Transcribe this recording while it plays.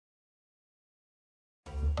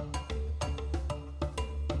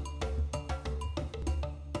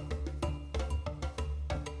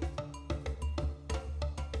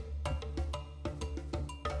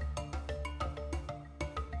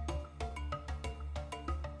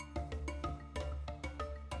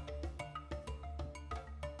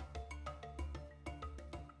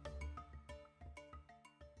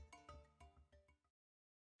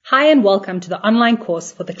Hi and welcome to the online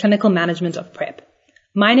course for the clinical management of PrEP.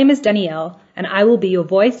 My name is Danielle and I will be your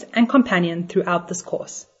voice and companion throughout this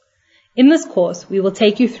course. In this course, we will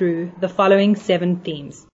take you through the following 7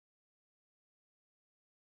 themes.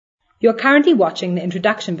 You're currently watching the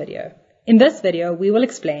introduction video. In this video, we will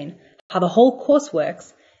explain how the whole course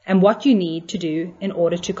works and what you need to do in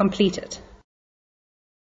order to complete it.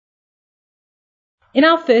 In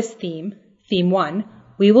our first theme, Theme 1,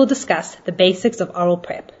 we will discuss the basics of oral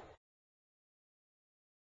PrEP.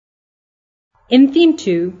 In Theme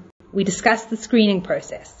 2, we discuss the screening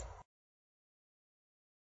process.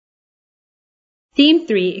 Theme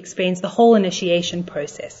 3 explains the whole initiation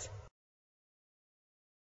process.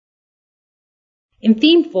 In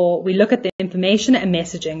Theme 4, we look at the information and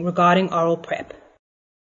messaging regarding oral PrEP.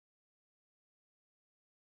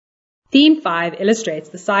 Theme 5 illustrates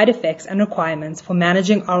the side effects and requirements for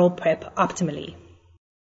managing oral PrEP optimally.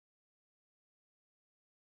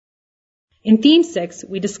 In Theme 6,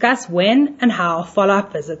 we discuss when and how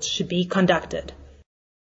follow-up visits should be conducted.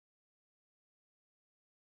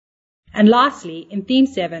 And lastly, in Theme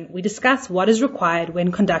 7, we discuss what is required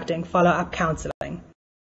when conducting follow-up counselling.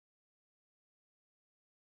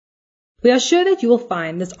 We are sure that you will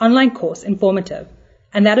find this online course informative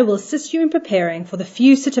and that it will assist you in preparing for the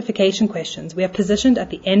few certification questions we have positioned at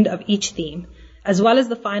the end of each theme, as well as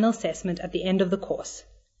the final assessment at the end of the course.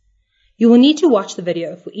 You will need to watch the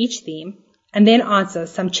video for each theme and then answer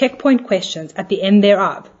some checkpoint questions at the end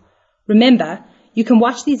thereof. Remember, you can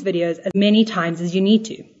watch these videos as many times as you need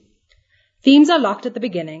to. Themes are locked at the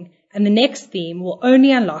beginning, and the next theme will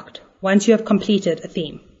only unlock once you have completed a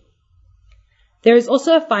theme. There is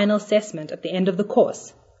also a final assessment at the end of the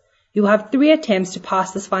course. You will have 3 attempts to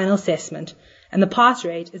pass this final assessment, and the pass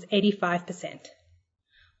rate is 85%.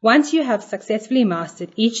 Once you have successfully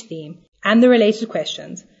mastered each theme and the related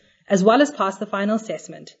questions, as well as passed the final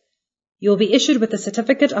assessment, you will be issued with a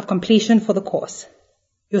certificate of completion for the course.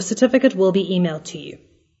 Your certificate will be emailed to you.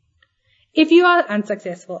 If you are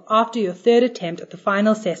unsuccessful after your 3rd attempt at the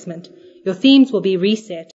final assessment, your themes will be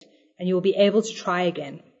reset and you will be able to try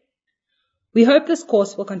again. We hope this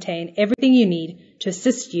course will contain everything you need to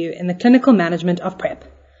assist you in the clinical management of PrEP.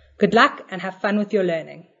 Good luck and have fun with your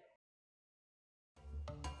learning.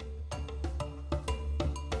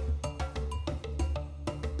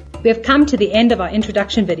 We have come to the end of our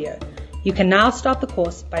introduction video. You can now start the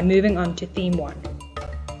course by moving on to Theme 1.